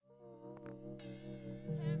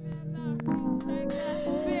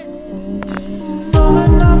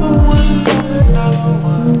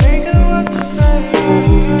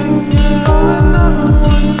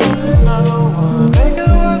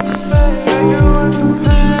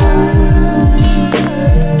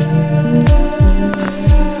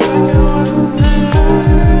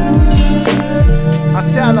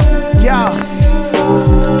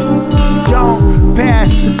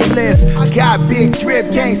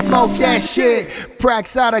can't smoke that shit.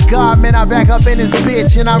 Prax out of God, man, I back up in this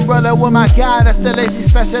bitch. And I'm rolling with my guy, that's the lazy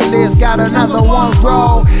specialist. Got another one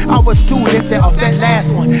roll. I was too lifted off that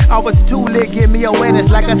last one. I was too lit, give me awareness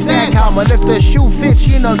like a sad cow. But if the shoe fits,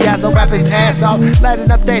 you know guys will wrap his ass off.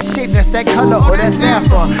 Lighting up that shit, that's that color or that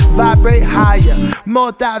saffron. Vibrate higher,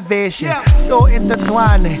 motivation, so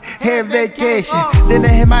intertwining. Head vacation, then I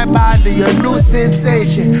hit my body, a new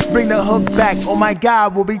sensation. Bring the hook back, oh my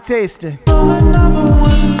God, we'll be tasting. Another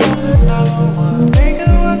one, make it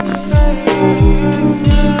worth the pain.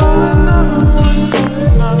 Another one,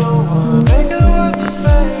 make it worth the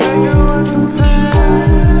pain. Make it worth the pain.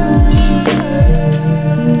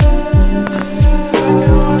 Make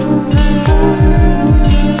it worth the pain.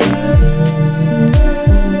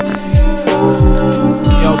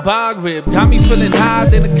 Yo, bog rib, got me feeling high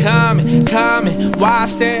than a comet. Why I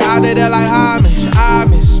stay out of there like Amish.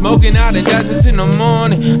 Smoking out in deserts in the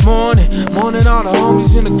morning. All the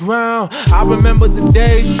homies in the ground. I remember the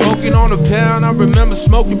days smoking on a pound. I remember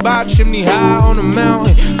smoking by chimney high on the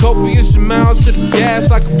mountain. Copious amounts to the gas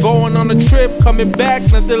like I'm going on a trip. Coming back,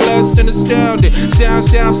 nothing less than astounding.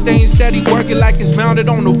 Sound, staying steady, working like it's mounted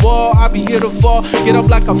on the wall. I be here to fall, get up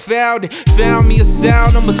like I found it. Found me a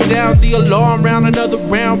sound, I'ma sound the alarm. Round another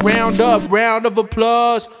round of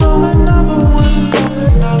applause. Another one.